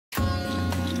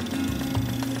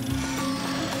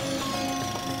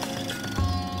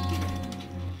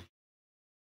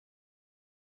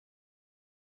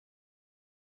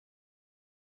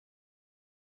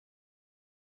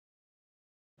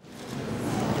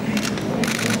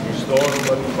το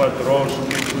όνομα του Πατρός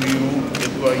και του Υιού και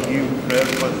του Αγίου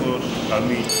Πνεύματος.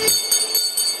 Αμήν.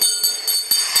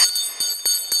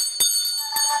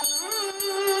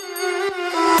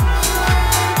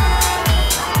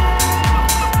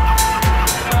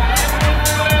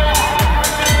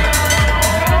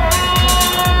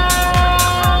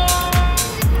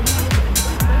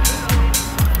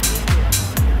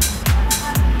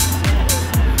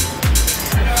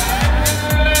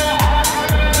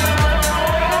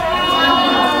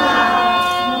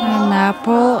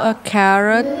 A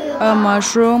carrot, a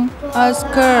mushroom, a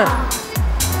skirt.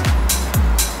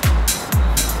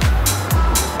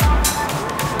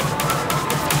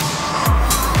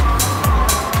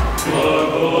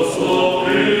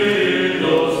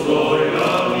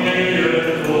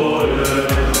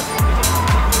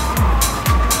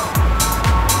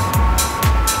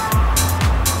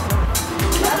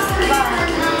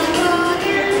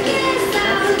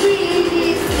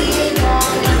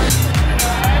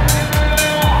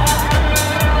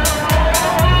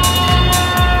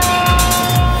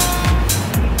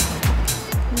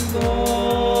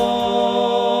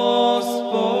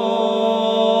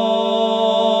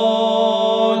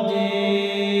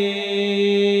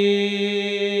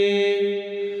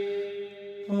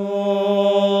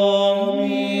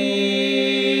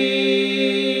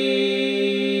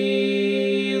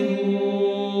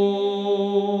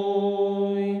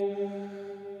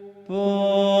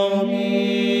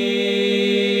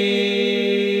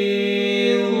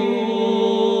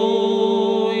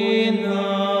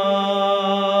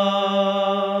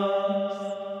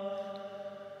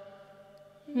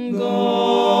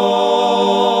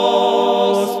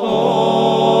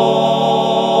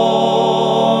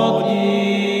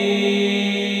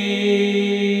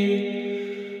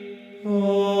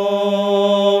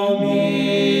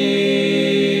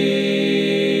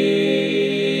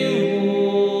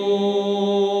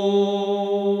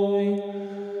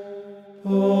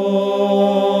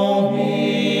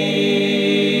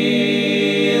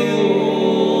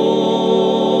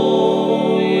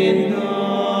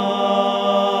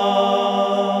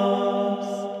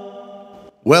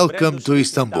 Welcome to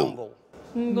Istanbul.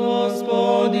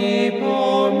 Господи,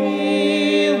 помилуй,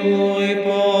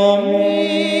 помилуй,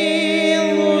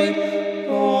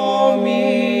 помилуй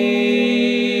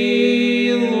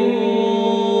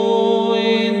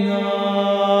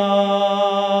нас.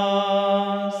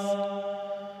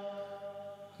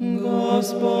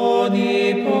 Господи,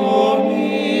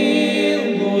 помилуй,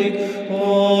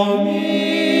 помилуй,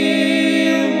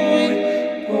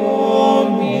 помилуй.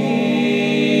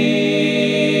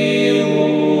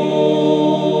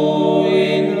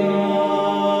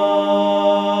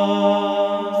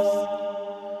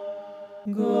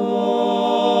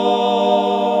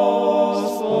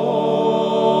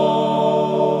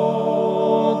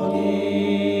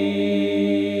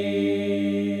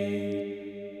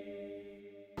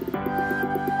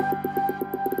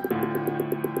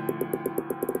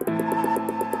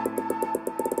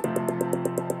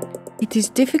 It is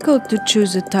difficult to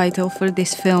choose a title for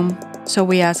this film, so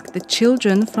we asked the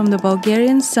children from the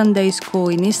Bulgarian Sunday school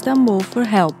in Istanbul for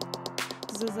help.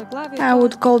 I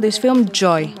would call this film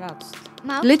Joy.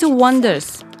 Little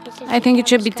Wonders. I think it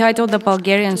should be titled The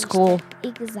Bulgarian School.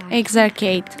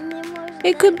 EXARCHATE.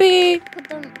 It could be,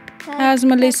 as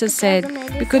Melissa said,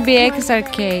 it could be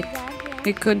EXARCHATE.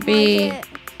 It could be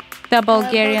The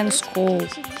Bulgarian School.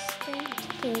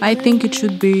 I think it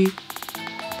should be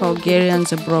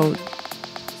Bulgarians Abroad.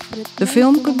 The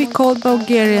film could be called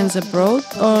Bulgarians Abroad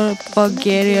or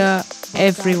Bulgaria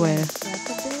Everywhere.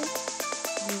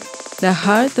 The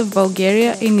heart of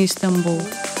Bulgaria in Istanbul.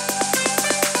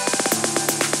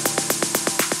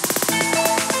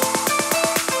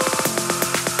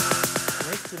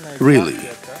 Really,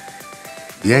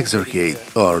 the Exarchate,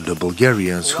 or the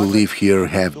Bulgarians who live here,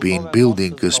 have been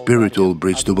building a spiritual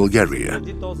bridge to Bulgaria.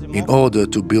 In order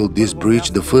to build this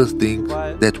bridge, the first thing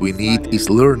that we need is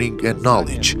learning and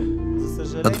knowledge.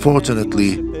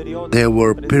 Unfortunately, there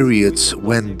were periods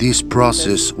when this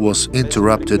process was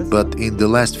interrupted, but in the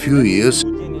last few years,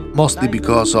 mostly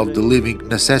because of the living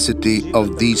necessity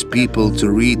of these people to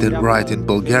read and write in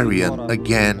Bulgarian,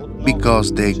 again,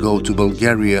 because they go to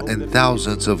Bulgaria and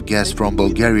thousands of guests from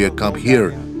Bulgaria come here,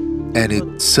 and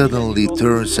it suddenly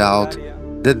turns out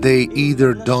that they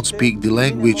either don't speak the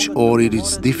language or it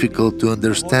is difficult to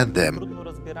understand them.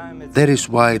 That is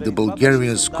why the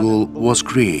Bulgarian school was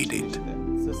created.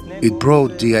 It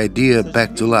brought the idea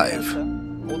back to life.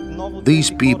 These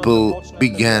people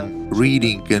began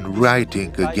reading and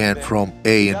writing again from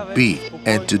A and B,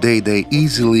 and today they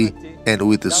easily and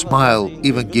with a smile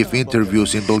even give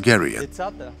interviews in Bulgarian.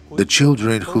 The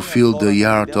children who fill the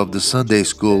yard of the Sunday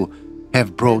school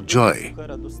have brought joy.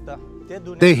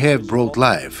 They have brought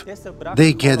life.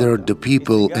 They gathered the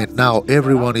people, and now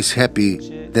everyone is happy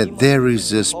that there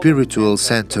is a spiritual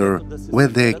center where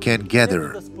they can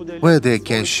gather, where they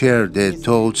can share their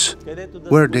thoughts,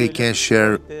 where they can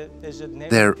share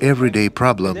their everyday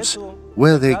problems,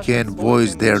 where they can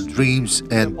voice their dreams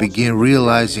and begin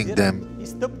realizing them,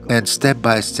 and step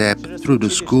by step through the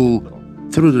school,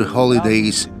 through the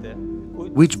holidays,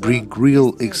 which bring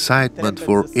real excitement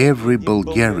for every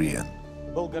Bulgarian.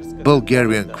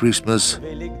 Bulgarian Christmas,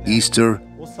 Easter,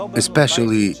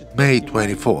 especially May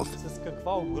 24th.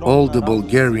 All the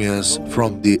Bulgarians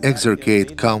from the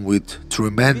EXARCHATE come with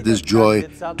tremendous joy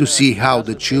to see how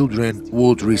the children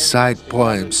would recite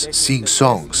poems, sing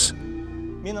songs.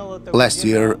 Last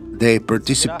year, they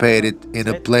participated in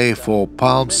a play for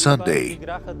Palm Sunday.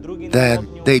 Then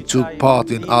they took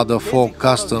part in other folk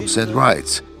customs and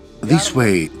rites. This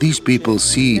way, these people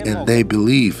see and they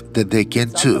believe that they can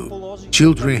too.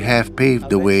 Children have paved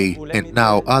the way, and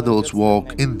now adults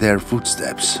walk in their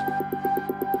footsteps.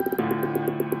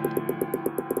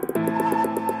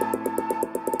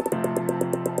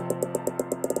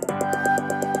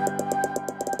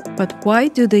 But why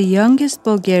do the youngest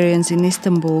Bulgarians in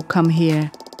Istanbul come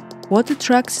here? What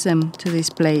attracts them to this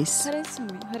place?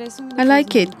 I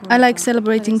like it. I like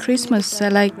celebrating Christmas. I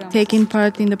like taking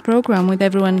part in the program with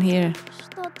everyone here.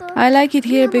 I like it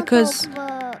here because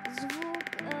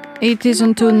it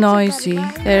isn't too noisy.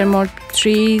 There are more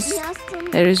trees,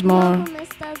 there is more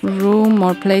room,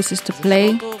 more places to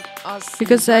play.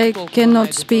 Because I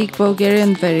cannot speak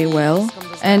Bulgarian very well,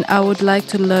 and I would like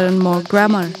to learn more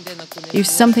grammar. If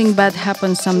something bad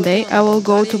happens someday, I will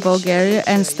go to Bulgaria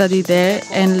and study there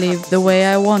and live the way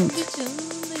I want.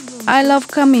 I love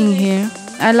coming here.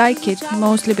 I like it,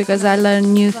 mostly because I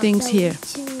learn new things here.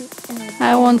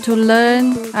 I want to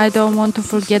learn. I don't want to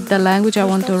forget the language I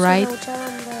want to write.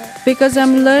 Because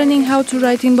I'm learning how to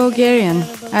write in Bulgarian.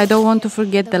 I don't want to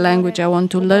forget the language. I want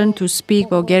to learn to speak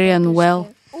Bulgarian well.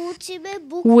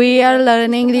 We are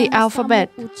learning the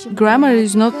alphabet. Grammar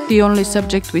is not the only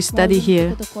subject we study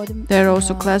here. There are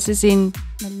also classes in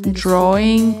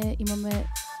drawing,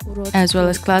 as well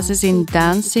as classes in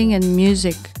dancing and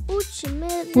music.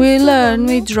 We learn,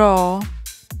 we draw,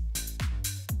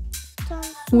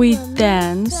 we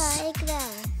dance,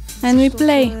 and we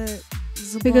play.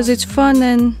 Because it's fun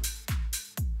and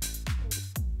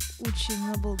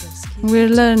we're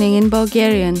learning in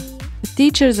Bulgarian. The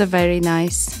teachers are very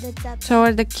nice, so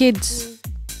are the kids,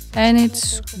 and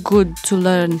it's good to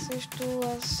learn.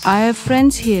 I have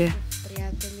friends here.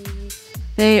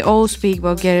 They all speak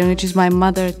Bulgarian, which is my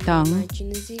mother tongue,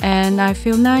 and I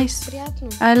feel nice.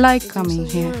 I like coming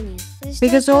here,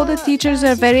 because all the teachers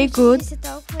are very good,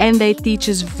 and they teach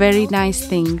us very nice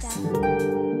things.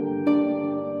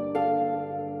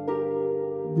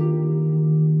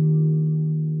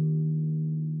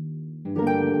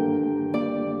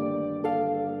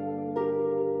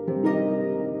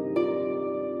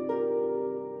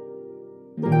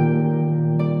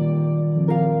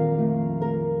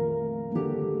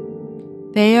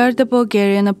 They are the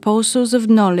Bulgarian apostles of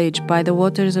knowledge by the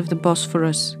waters of the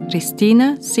Bosphorus.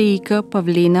 Christina, Seika,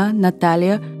 Pavlina,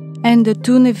 Natalia, and the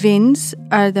two Nevins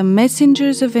are the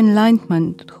messengers of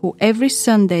enlightenment who every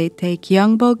Sunday take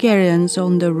young Bulgarians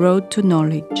on the road to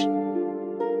knowledge.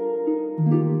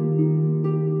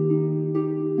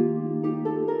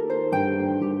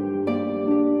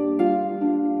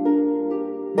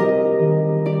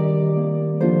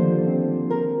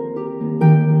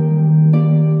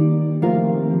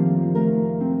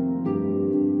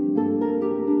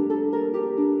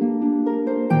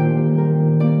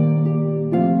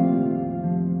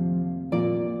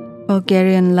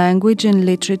 Bulgarian language and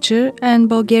literature and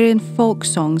Bulgarian folk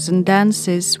songs and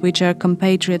dances, which our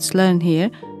compatriots learn here,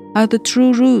 are the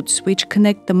true roots which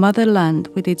connect the motherland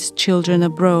with its children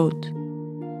abroad.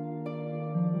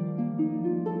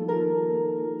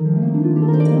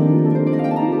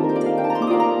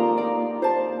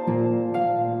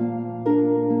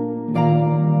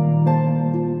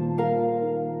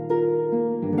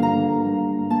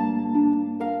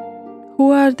 Who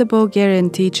are the Bulgarian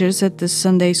teachers at the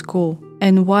Sunday school,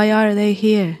 and why are they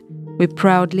here? We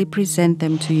proudly present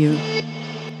them to you.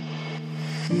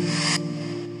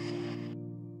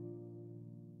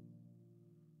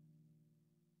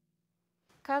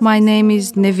 My name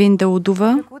is Nevin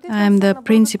Daudova. I am the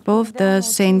principal of the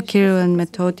St. Kirill and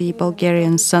Methodi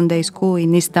Bulgarian Sunday School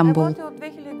in Istanbul.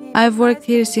 I've worked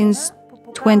here since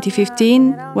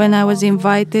 2015 when I was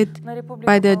invited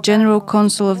by the General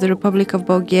Consul of the Republic of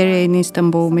Bulgaria in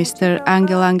Istanbul, Mr.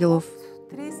 Angel Angelov.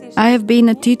 I have been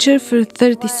a teacher for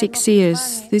 36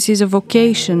 years. This is a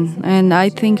vocation, and I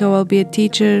think I will be a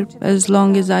teacher as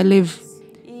long as I live.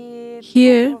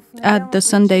 Here at the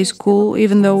Sunday school,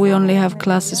 even though we only have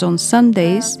classes on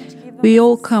Sundays, we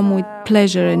all come with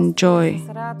pleasure and joy.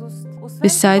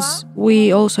 Besides,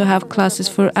 we also have classes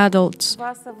for adults.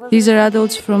 These are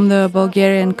adults from the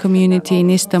Bulgarian community in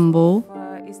Istanbul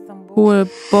who were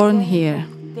born here,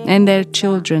 and their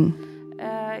children.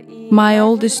 My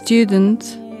oldest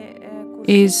student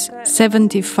is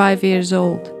 75 years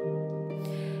old.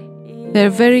 They're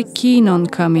very keen on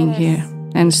coming here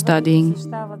and studying.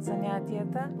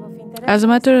 As a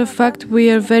matter of fact, we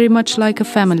are very much like a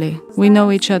family. We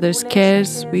know each other's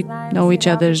cares, we know each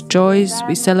other's joys,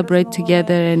 we celebrate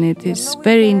together, and it is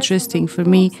very interesting for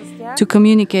me to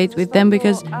communicate with them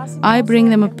because I bring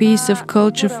them a piece of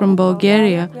culture from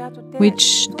Bulgaria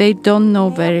which they don't know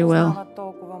very well.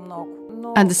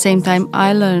 At the same time,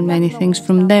 I learn many things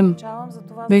from them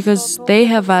because they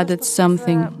have added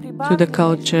something to the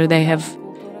culture they have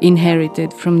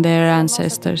inherited from their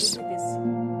ancestors.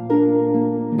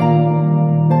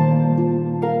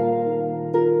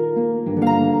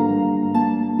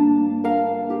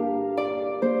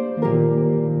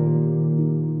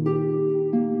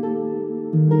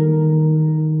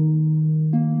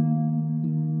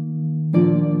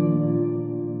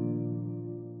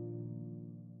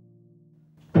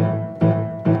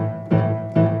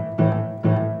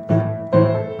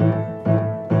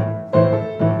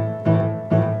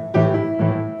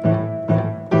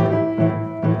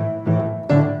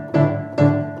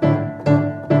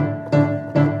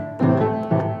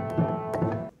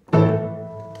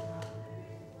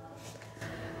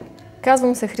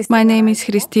 My name is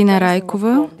Hristina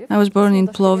Rajkova. I was born in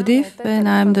Plovdiv and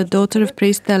I am the daughter of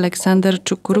priest Alexander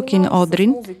Chukuruk in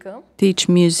Odrin. Teach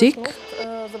music.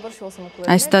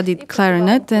 I studied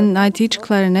clarinet and I teach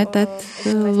clarinet at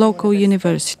the local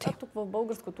university.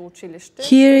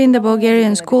 Here in the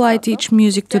Bulgarian school I teach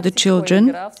music to the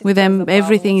children. With them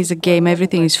everything is a game,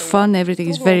 everything is fun, everything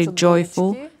is very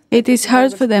joyful. It is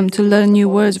hard for them to learn new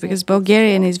words because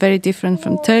Bulgarian is very different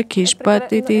from Turkish,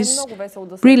 but it is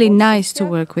really nice to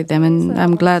work with them, and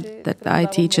I'm glad that I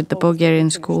teach at the Bulgarian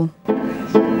school.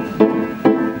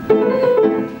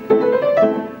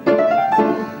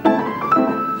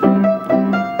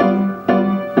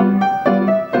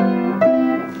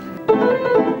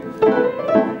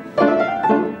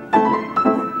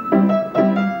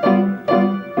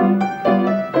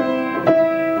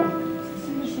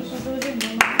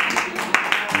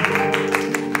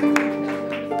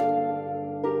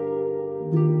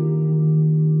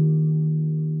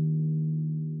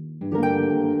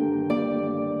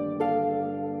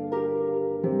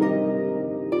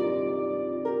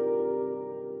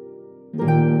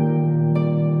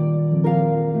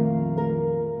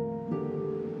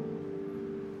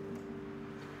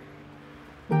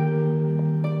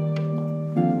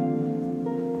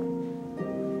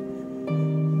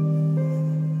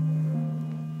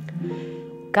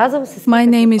 My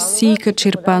name is Sika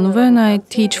Chirpanova and I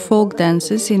teach folk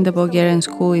dances in the Bulgarian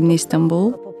school in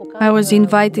Istanbul. I was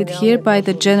invited here by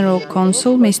the General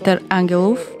Consul, Mr.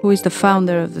 Angelov, who is the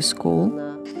founder of the school.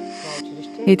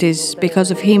 It is because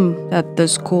of him that the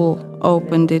school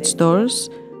opened its doors,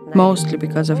 mostly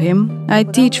because of him. I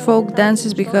teach folk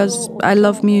dances because I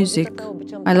love music.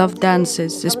 I love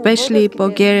dances, especially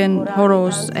Bulgarian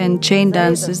horos and chain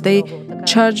dances. They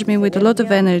charge me with a lot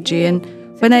of energy, and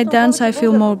when I dance, I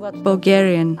feel more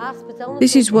Bulgarian.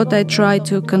 This is what I try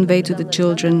to convey to the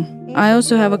children. I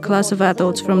also have a class of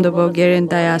adults from the Bulgarian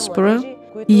diaspora,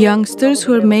 youngsters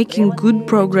who are making good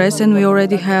progress, and we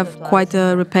already have quite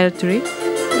a repertory.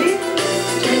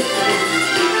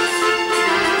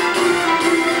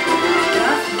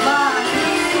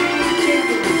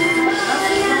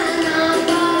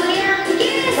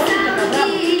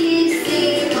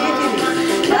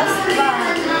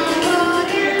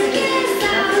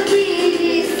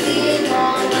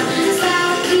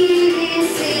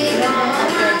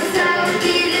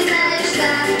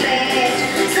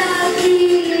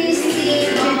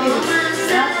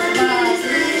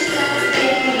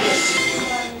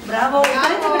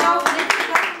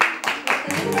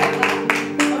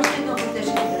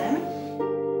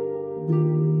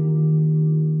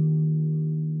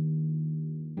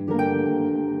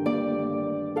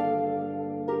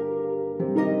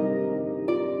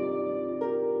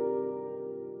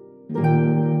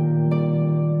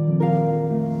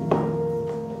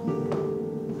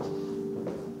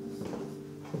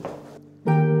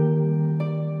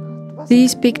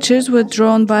 These pictures were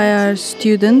drawn by our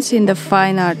students in the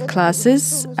fine art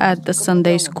classes at the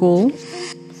Sunday school.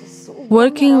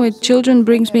 Working with children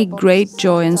brings me great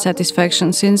joy and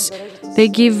satisfaction since they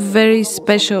give very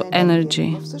special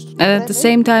energy. And at the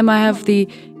same time, I have the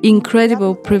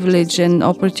incredible privilege and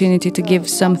opportunity to give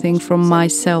something from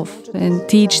myself and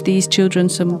teach these children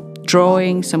some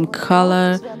drawing, some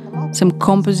color, some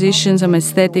composition, some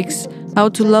aesthetics, how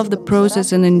to love the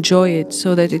process and enjoy it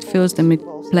so that it fills them with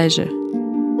pleasure.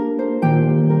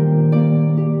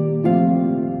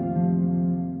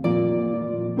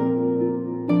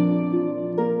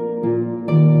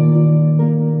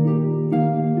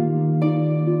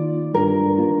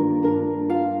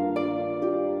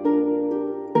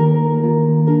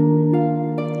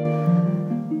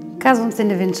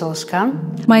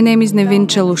 My name is Nevin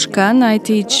Chelushkan. I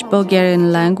teach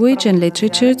Bulgarian language and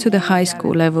literature to the high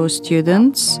school level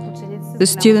students. The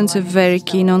students are very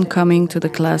keen on coming to the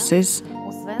classes.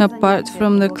 Apart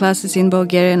from the classes in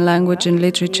Bulgarian language and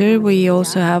literature, we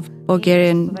also have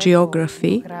Bulgarian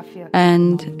geography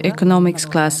and economics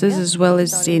classes, as well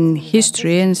as in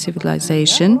history and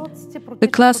civilization. The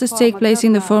classes take place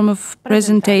in the form of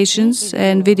presentations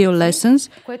and video lessons,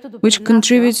 which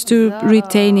contributes to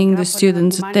retaining the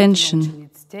students' attention.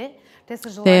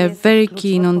 They are very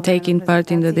keen on taking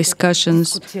part in the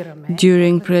discussions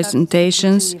during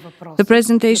presentations. The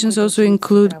presentations also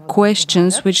include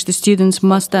questions which the students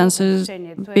must answer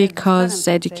because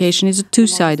education is a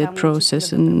two-sided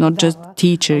process and not just the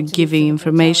teacher giving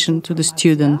information to the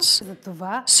students.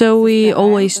 So we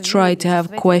always try to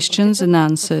have questions and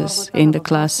answers in the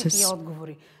classes.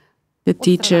 The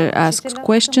teacher asks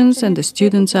questions and the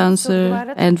students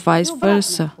answer, and vice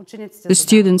versa. The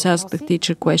students ask the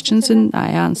teacher questions and I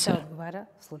answer.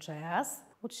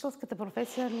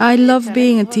 I love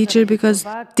being a teacher because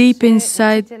deep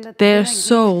inside their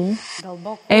soul,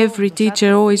 every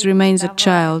teacher always remains a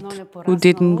child who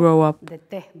didn't grow up.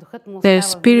 Their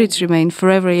spirits remain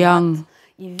forever young.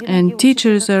 And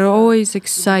teachers are always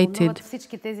excited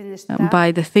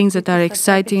by the things that are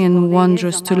exciting and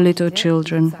wondrous to little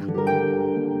children.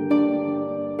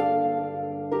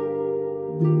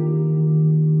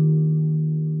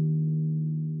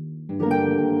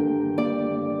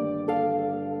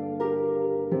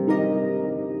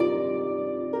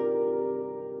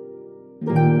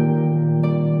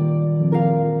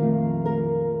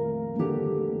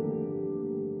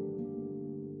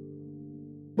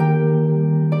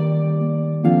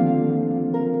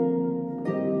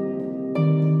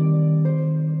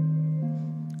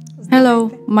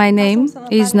 Hello, my name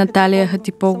is Natalia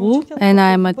Hatipoglu and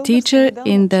I am a teacher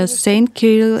in the St.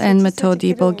 Kirill and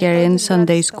Methodi Bulgarian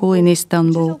Sunday School in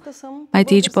Istanbul. I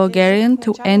teach Bulgarian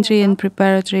to entry and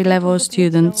preparatory level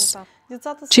students.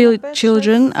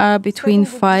 Children are between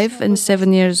 5 and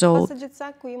 7 years old.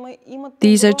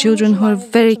 These are children who are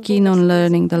very keen on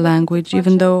learning the language,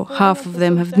 even though half of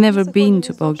them have never been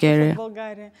to Bulgaria.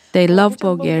 They love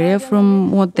Bulgaria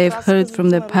from what they've heard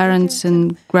from their parents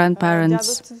and grandparents.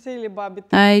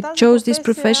 I chose this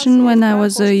profession when I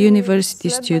was a university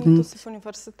student.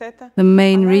 The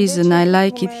main reason I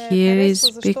like it here is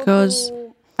because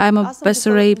I'm a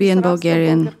Bessarabian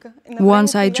Bulgarian.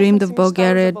 Once I dreamed of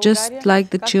Bulgaria just like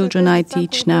the children I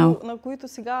teach now.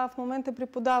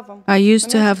 I used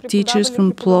to have teachers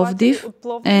from Plovdiv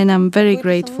and I'm very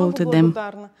grateful to them.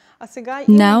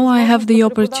 Now I have the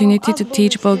opportunity to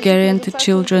teach Bulgarian to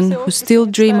children who still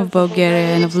dream of Bulgaria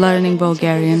and of learning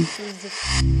Bulgarian.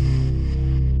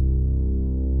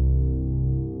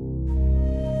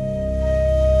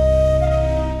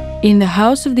 In the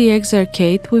house of the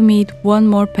EXARCHATE, we meet one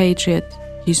more patriot.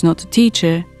 He's not a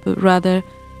teacher, but rather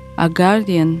a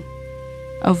guardian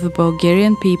of the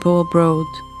Bulgarian people abroad.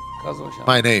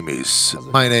 My name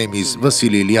is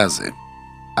Vasily Lyaze.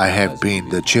 I have been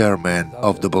the chairman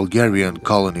of the Bulgarian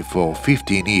colony for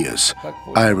 15 years.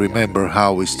 I remember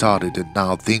how we started and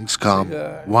now things come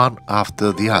one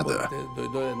after the other.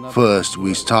 First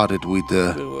we started with the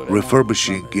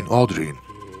refurbishing in Odrin.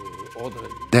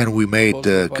 Then we made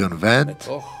the convent,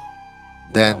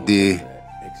 then the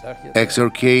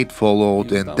EXARCHATE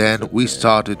followed, and then we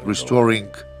started restoring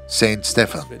Saint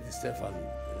Stephen.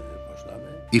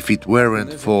 If it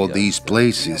weren't for these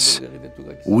places,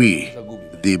 we,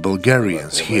 the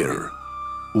Bulgarians here,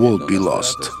 would be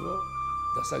lost.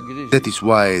 That is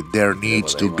why there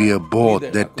needs to be a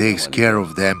board that takes care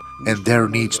of them, and there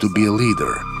needs to be a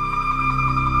leader.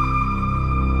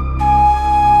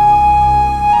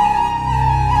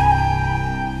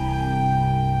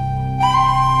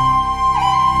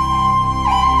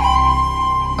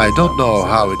 I don't know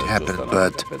how it happened,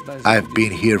 but I've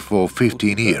been here for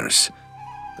 15 years.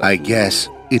 I guess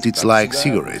it's like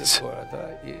cigarettes.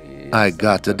 I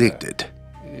got addicted.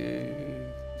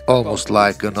 Almost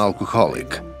like an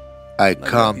alcoholic. I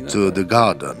come to the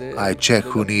garden, I check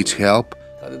who needs help.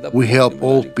 We help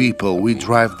old people, we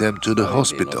drive them to the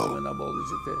hospital.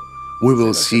 We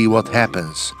will see what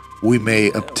happens. We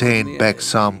may obtain back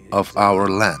some of our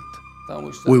land.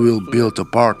 We will build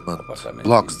apartment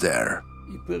blocks there.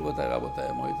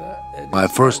 My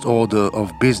first order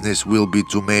of business will be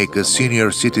to make a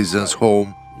senior citizens'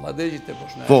 home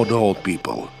for the old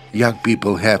people. Young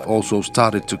people have also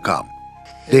started to come.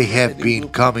 They have been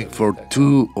coming for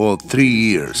 2 or 3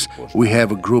 years. We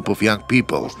have a group of young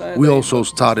people. We also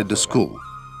started the school.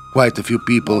 Quite a few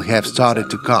people have started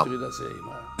to come.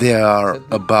 There are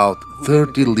about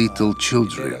 30 little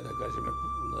children.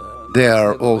 There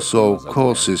are also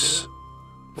courses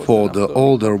for the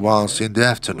older ones in the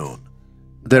afternoon.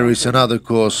 There is another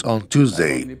course on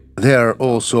Tuesday. There are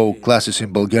also classes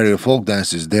in Bulgarian folk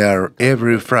dances. They are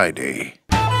every Friday.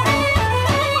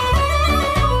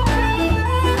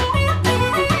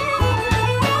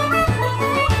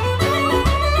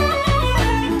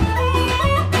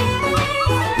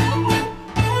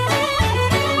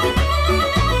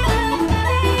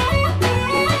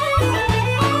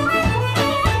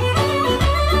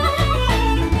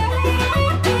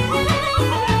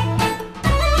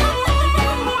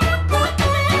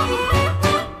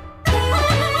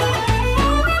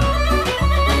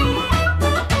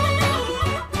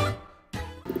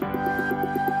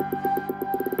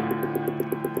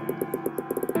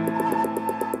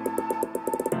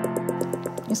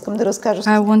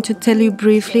 I want to tell you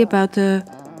briefly about a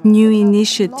new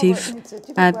initiative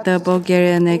at the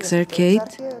Bulgarian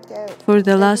EXARCHATE. For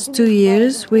the last 2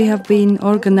 years, we have been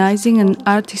organizing an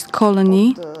artist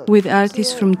colony with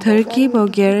artists from Turkey,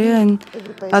 Bulgaria, and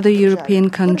other European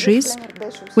countries.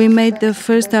 We made the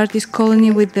first artist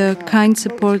colony with the kind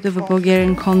support of a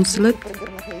Bulgarian consulate.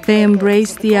 They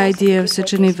embraced the idea of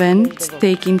such an event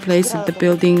taking place at the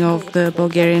building of the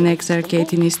Bulgarian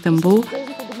EXARCHATE in Istanbul.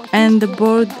 And the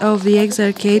board of the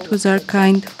EXARCHATE was our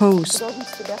kind host.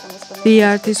 The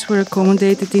artists were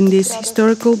accommodated in this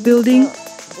historical building,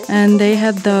 and they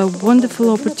had the wonderful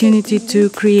opportunity to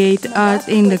create art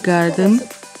in the garden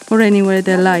or anywhere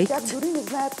they liked.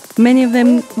 Many of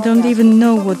them don't even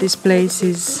know what this place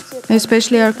is.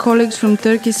 Especially our colleagues from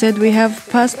Turkey said we have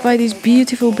passed by this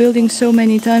beautiful building so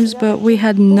many times, but we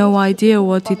had no idea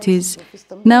what it is.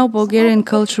 Now Bulgarian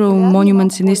cultural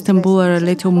monuments in Istanbul are a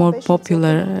little more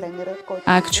popular.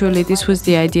 Actually, this was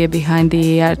the idea behind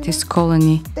the artist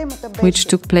colony, which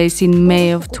took place in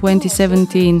May of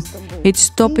 2017. Its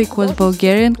topic was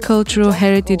Bulgarian cultural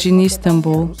heritage in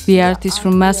Istanbul. The artists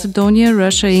from Macedonia,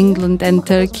 Russia, England and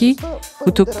Turkey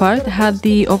who took part had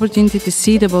the opportunity to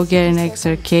see the Bulgarian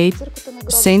EXARCHATE,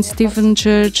 St. Stephen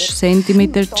Church, St.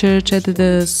 Dimitar Church at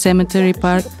the cemetery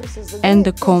park, and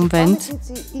the convent.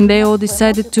 They all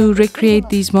decided to recreate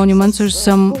these monuments or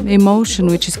some emotion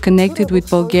which is connected with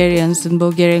Bulgarians and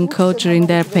Bulgarian culture in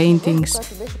their paintings.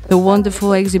 The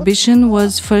wonderful exhibition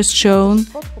was first shown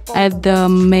at the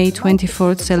May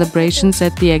 24th celebrations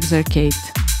at the EXARCHATE.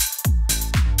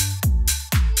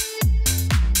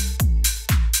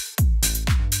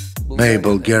 May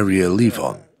Bulgaria live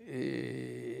on.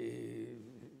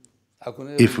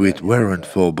 If it weren't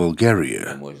for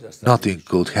Bulgaria, nothing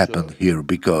could happen here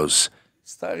because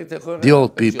the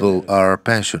old people are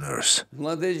pensioners.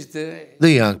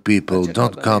 The young people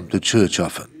don't come to church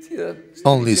often.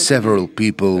 Only several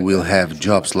people will have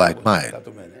jobs like mine.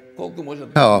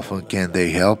 How often can they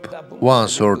help?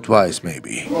 Once or twice,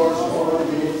 maybe.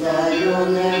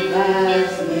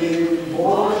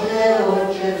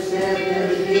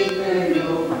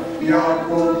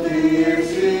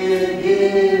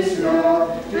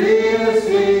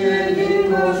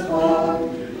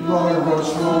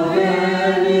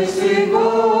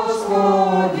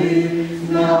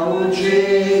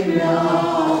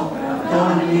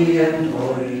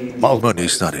 All money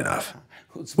is not enough.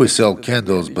 We sell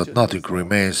candles, but nothing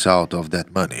remains out of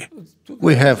that money.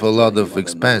 We have a lot of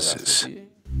expenses.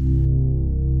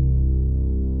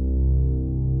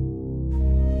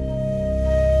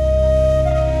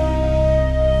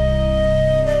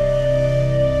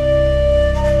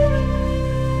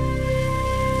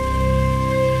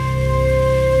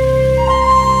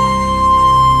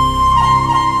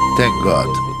 Thank God,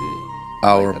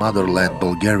 our motherland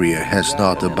Bulgaria has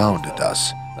not abandoned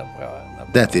us.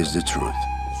 That is the truth.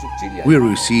 We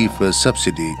receive a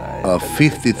subsidy of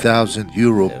 50,000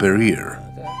 euro per year.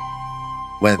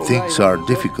 When things are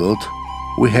difficult,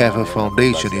 we have a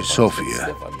foundation in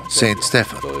Sofia, St.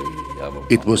 Stephen.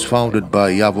 It was founded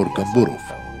by Yavor Gamburov.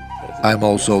 I'm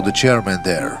also the chairman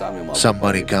there. Some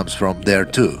money comes from there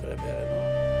too.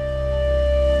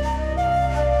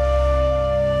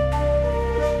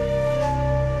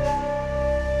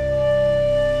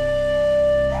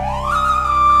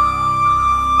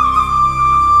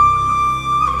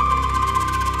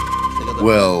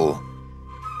 Well,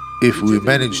 if we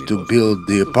manage to build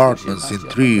the apartments in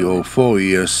 3 or 4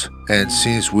 years, and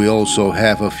since we also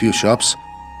have a few shops,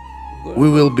 we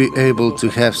will be able to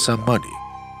have some money.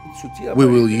 We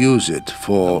will use it,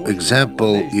 for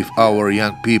example, if our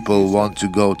young people want to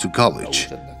go to college.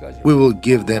 We will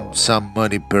give them some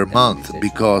money per month,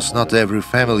 because not every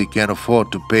family can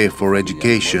afford to pay for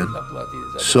education,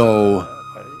 so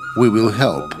we will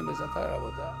help.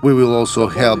 We will also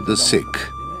help the sick.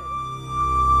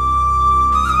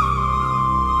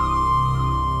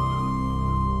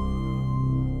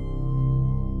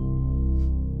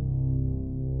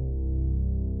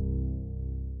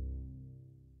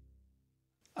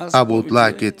 I would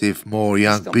like it if more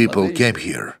young people came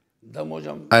here.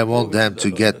 I want them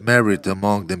to get married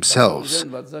among themselves,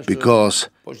 because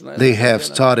they have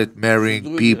started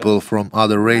marrying people from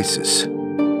other races.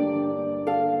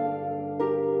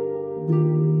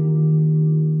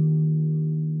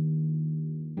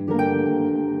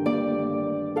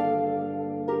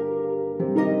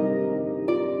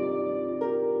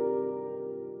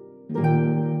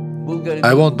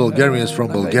 I want Bulgarians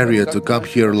from Bulgaria to come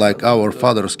here like our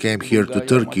fathers came here to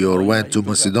Turkey or went to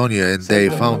Macedonia and they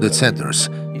founded centers.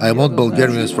 I want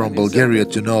Bulgarians from Bulgaria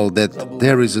to know that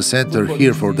there is a center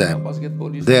here for them.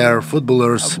 They are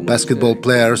footballers, basketball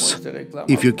players.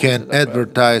 If you can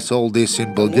advertise all this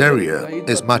in Bulgaria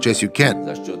as much as you can,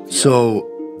 so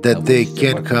that they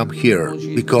can come here,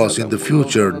 because in the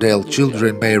future their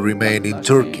children may remain in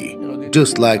Turkey,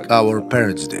 just like our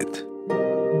parents did.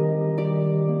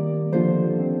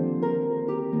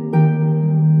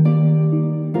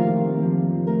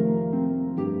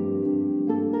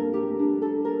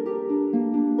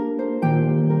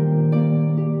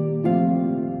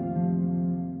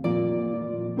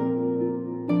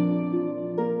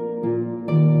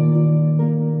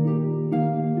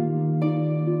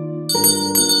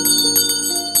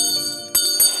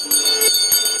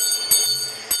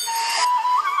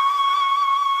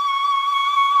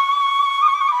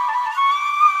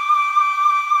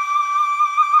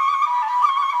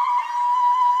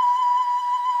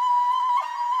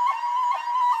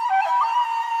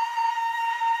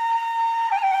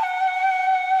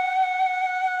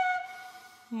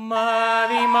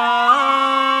 Mari, maro,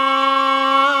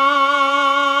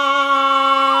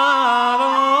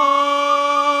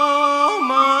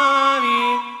 mari,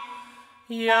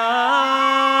 yauta,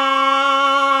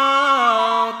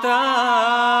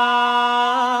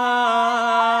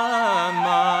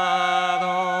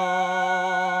 maro,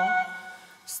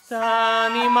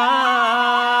 stani, maro,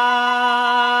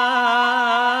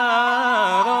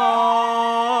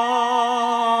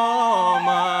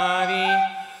 mari.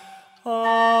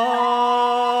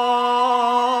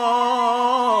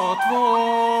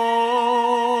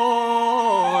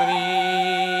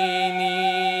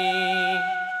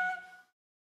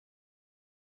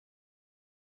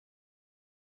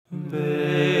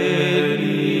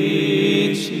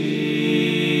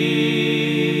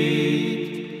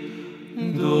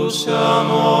 Dusza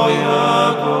moja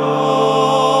Gospoda.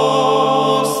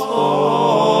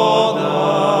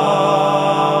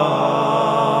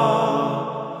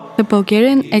 The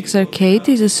Bulgarian Exarchate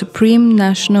is a supreme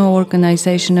national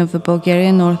organization of the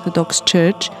Bulgarian Orthodox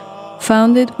Church,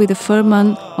 founded with the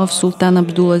firman of Sultan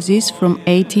Abdulaziz from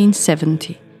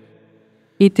 1870.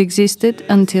 It existed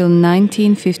until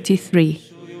 1953.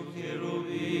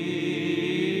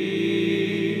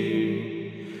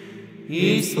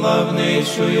 И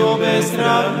славнейшую без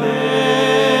сравнения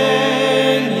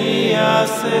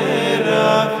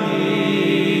Серафим.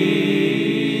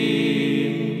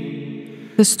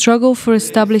 The struggle for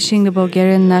establishing the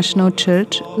Bulgarian National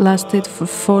Church lasted for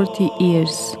 40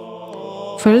 years.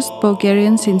 First,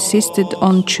 Bulgarians insisted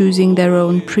on choosing their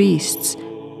own priests,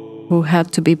 who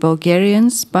had to be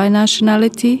Bulgarians by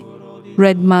nationality,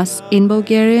 read Mass in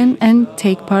Bulgarian, and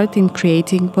take part in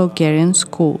creating Bulgarian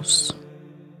schools.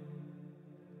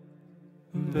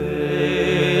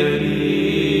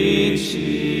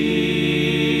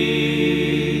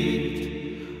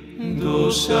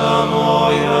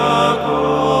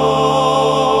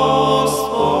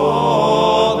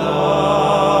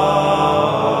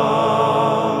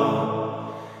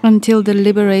 Until the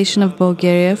liberation of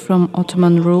Bulgaria from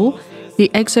Ottoman rule, the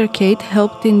Exarchate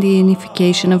helped in the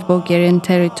unification of Bulgarian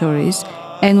territories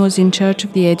and was in charge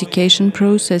of the education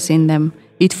process in them,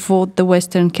 It fought the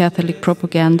Western Catholic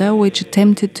propaganda, which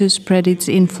attempted to spread its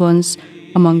influence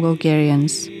among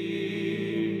Bulgarians.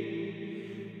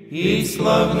 И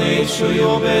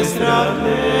славнейшую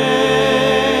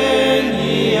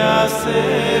безратления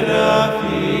Серафим.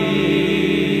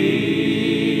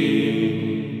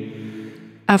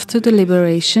 After the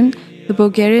liberation, the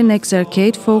Bulgarian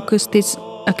Exarchate focused its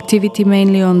activity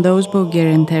mainly on those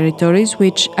Bulgarian territories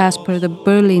which, as per the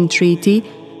Berlin Treaty,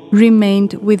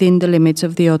 remained within the limits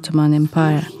of the Ottoman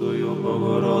Empire.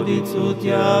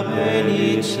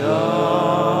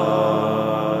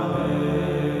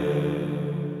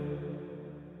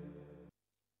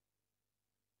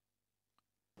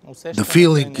 The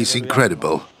feeling is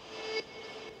incredible.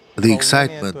 The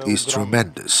excitement is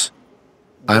tremendous.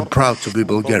 I'm proud to be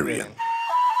Bulgarian.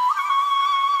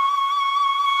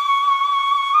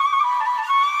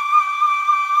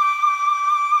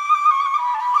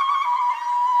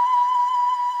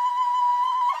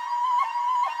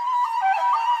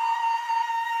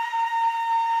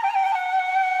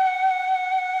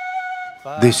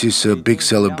 This is a big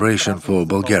celebration for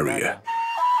Bulgaria.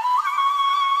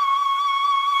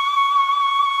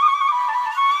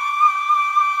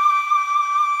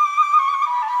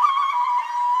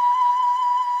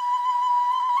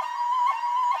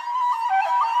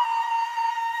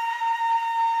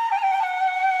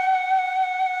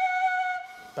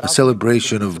 A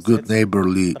celebration of good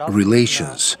neighborly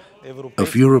relations,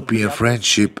 of European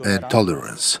friendship and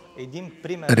tolerance.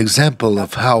 An example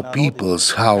of how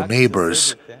peoples, how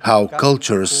neighbors, how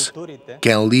cultures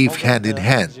can live hand in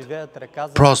hand,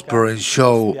 prosper and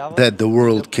show that the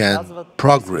world can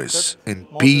progress in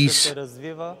peace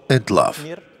and love.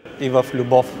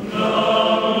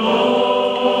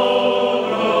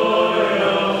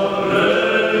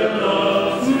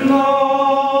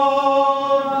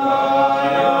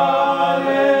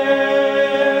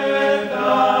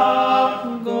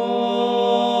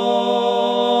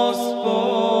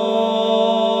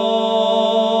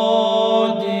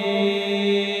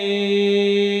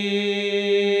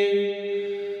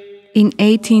 In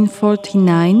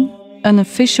 1849, an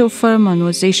official firman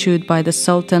was issued by the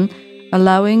Sultan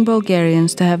allowing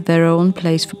Bulgarians to have their own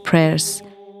place for prayers.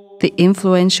 The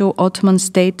influential Ottoman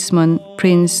statesman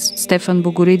Prince Stefan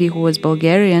Buguridi, who was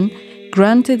Bulgarian,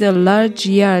 granted a large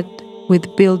yard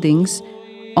with buildings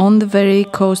on the very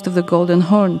coast of the Golden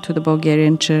Horn to the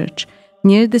Bulgarian Church,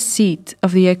 near the seat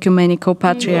of the Ecumenical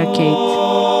Patriarchate.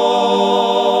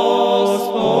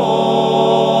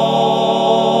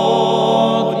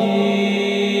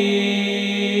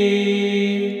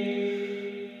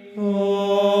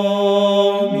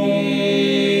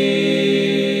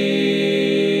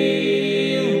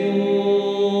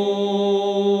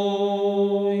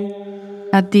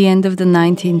 At the end of the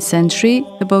 19th century,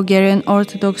 the Bulgarian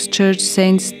Orthodox Church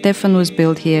Saint Stephen was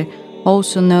built here,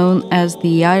 also known as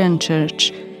the Iron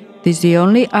Church. It is the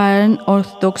only iron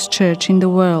Orthodox church in the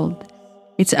world.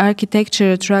 Its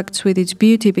architecture attracts with its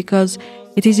beauty because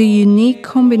it is a unique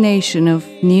combination of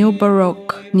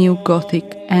Neo-Baroque,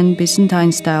 Neo-Gothic and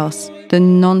Byzantine styles. The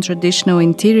non-traditional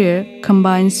interior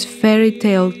combines fairy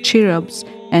tale cherubs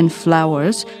and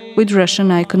flowers with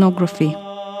Russian iconography.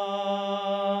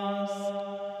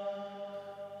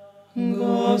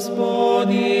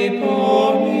 Господи,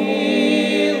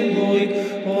 помилуй,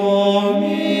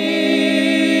 помилуй,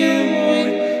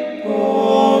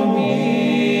 помилуй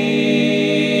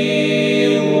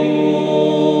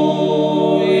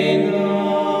нас.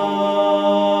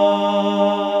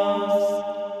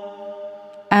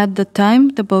 At the time,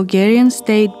 the Bulgarian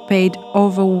state paid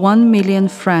over 1 million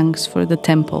francs for the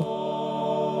temple.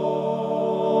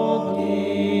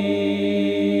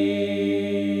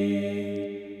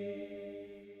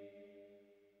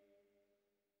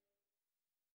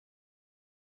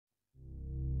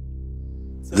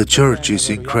 The church is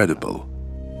incredible.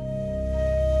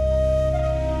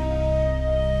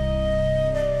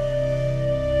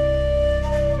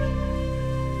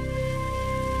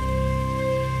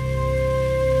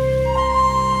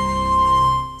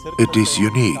 It is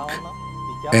unique,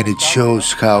 and it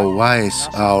shows how wise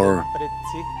our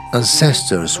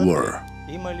ancestors were.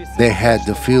 They had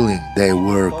the feeling they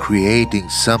were creating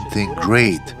something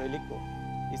great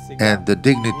and the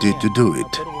dignity to do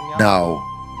it. Now,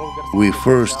 we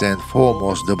first and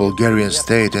foremost, the Bulgarian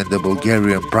state and the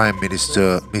Bulgarian Prime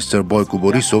Minister, Mr. Boyko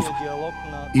Borisov,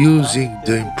 using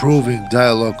the improving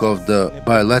dialogue of the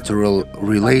bilateral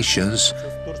relations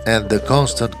and the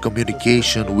constant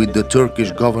communication with the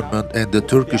Turkish government and the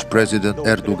Turkish President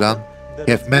Erdogan,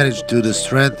 have managed to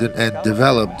strengthen and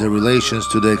develop the relations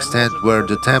to the extent where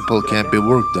the temple can be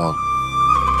worked on.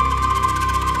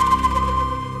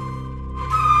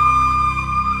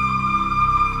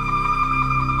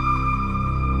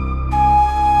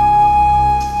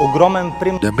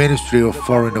 The Ministry of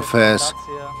Foreign Affairs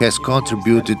has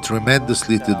contributed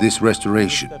tremendously to this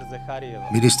restoration.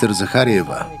 Minister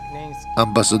Zakharieva,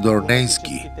 Ambassador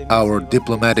Neinsky, our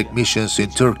diplomatic missions in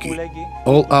Turkey,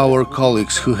 all our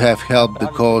colleagues who have helped the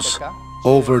cause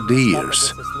over the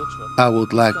years. I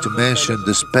would like to mention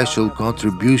the special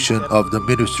contribution of the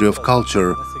Ministry of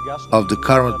Culture of the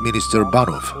current Minister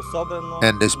Banov,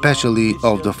 and especially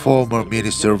of the former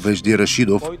Minister Vejdi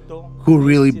Rashidov, who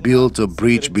really built a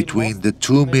bridge between the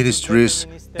two ministries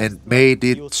and made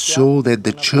it so that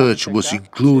the church was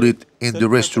included in the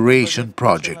restoration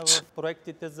projects.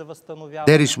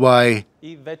 That is why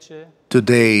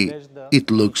today it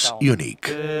looks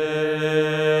unique.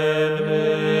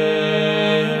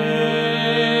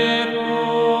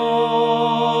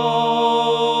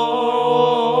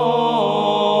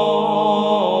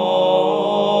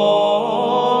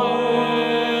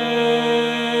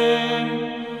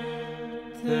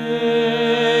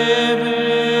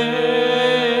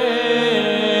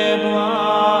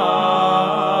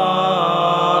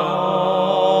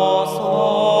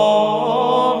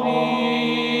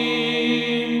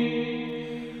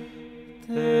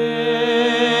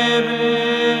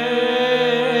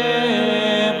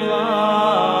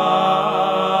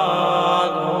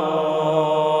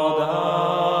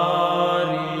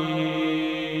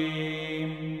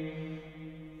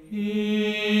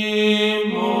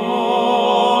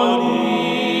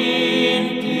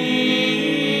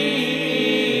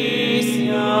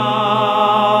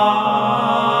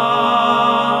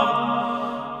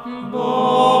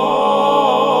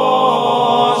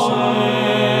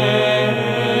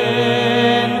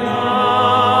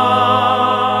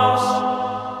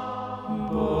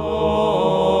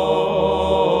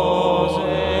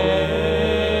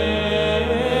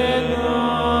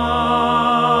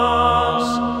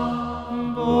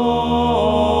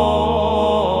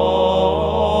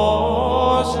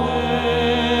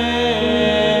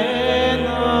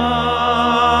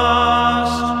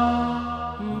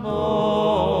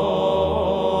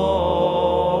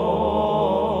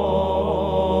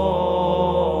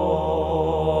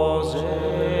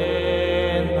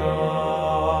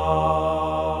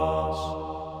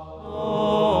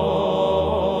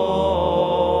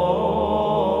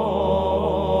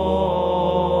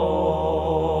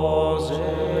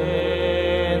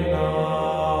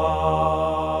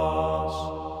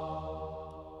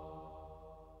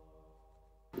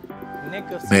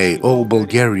 May all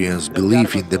Bulgarians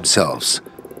believe in themselves,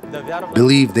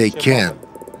 believe they can,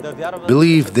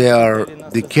 believe they are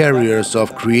the carriers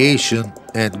of creation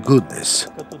and goodness.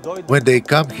 When they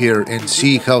come here and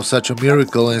see how such a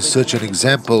miracle and such an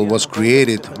example was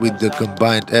created with the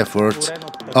combined efforts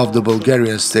of the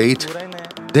Bulgarian state,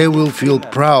 they will feel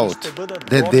proud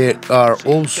that they are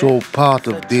also part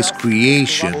of this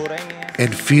creation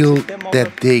and feel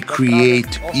that they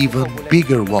create even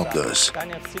bigger wonders.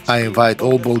 I invite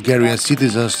all Bulgarian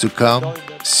citizens to come,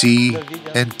 see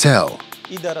and tell.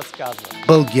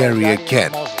 Bulgaria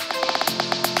can.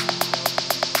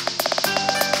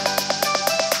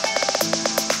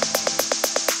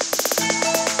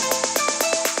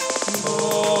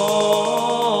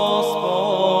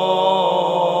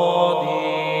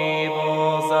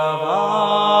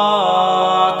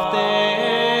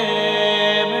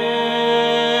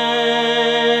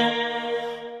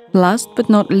 Last but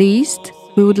not least,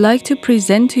 we would like to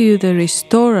present to you the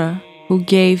restorer who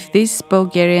gave this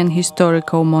Bulgarian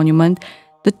historical monument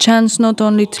the chance not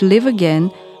only to live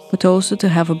again, but also to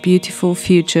have a beautiful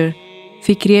future.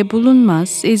 Fikriye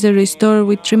Bulunmaz is a restorer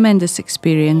with tremendous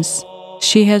experience.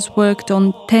 She has worked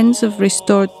on tens of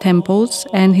restored temples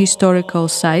and historical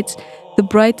sites, the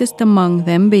brightest among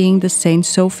them being the Saint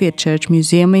Sophia Church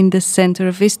Museum in the center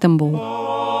of Istanbul.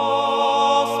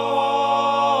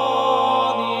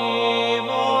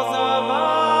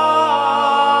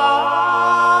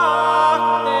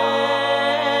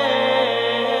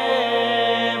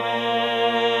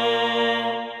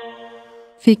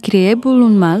 Fikriye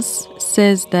Bulunmaz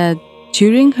says that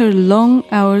during her long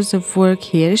hours of work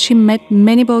here, she met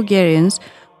many Bulgarians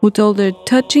who told her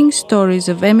touching stories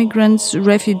of emigrants,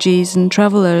 refugees and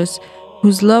travelers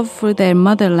whose love for their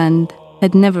motherland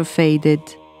had never faded.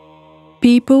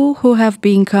 People who have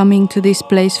been coming to this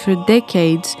place for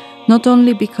decades, not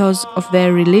only because of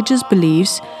their religious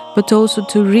beliefs, but also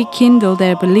to rekindle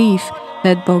their belief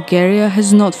that Bulgaria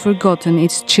has not forgotten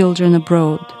its children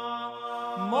abroad.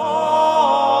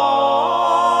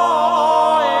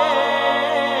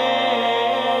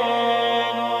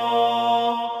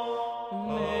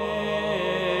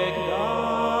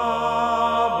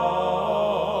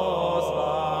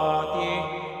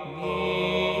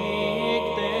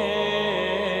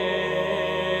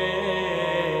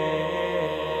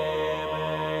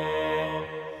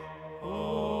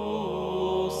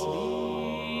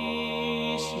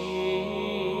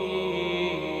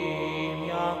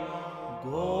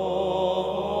 Glory